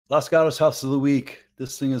Los Gatos House of the Week.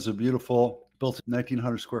 This thing is a beautiful, built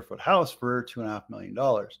 1,900 square foot house for $2.5 million.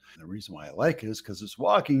 And the reason why I like it is because it's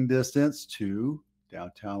walking distance to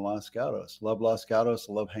downtown Los Gatos. Love Los Gatos.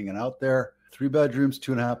 I love hanging out there. 3 bedrooms,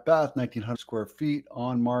 2.5 bath, 1,900 square feet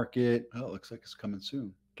on market. Oh, it looks like it's coming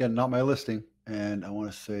soon. Again, not my listing. And I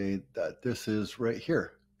want to say that this is right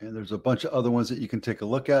here. And there's a bunch of other ones that you can take a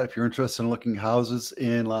look at. If you're interested in looking houses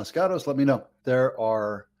in Los Gatos, let me know. There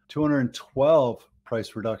are 212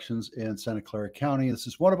 price reductions in Santa Clara County. This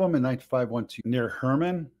is one of them in 9512 near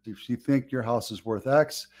Herman. If you think your house is worth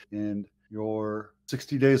X and you're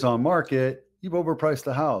 60 days on market, you've overpriced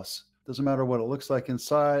the house. Doesn't matter what it looks like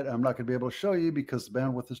inside. I'm not going to be able to show you because the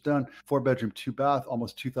bandwidth is done. 4 bedroom, 2 bath,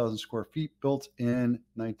 almost 2,000 square feet, built in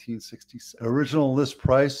 1966. Original list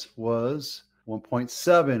price was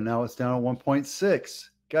 1.7. Now it's down to 1.6.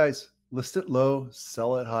 Guys, list it low,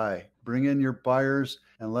 sell it high. Bring in your buyers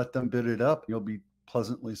and let them bid it up. You'll be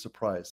pleasantly surprised.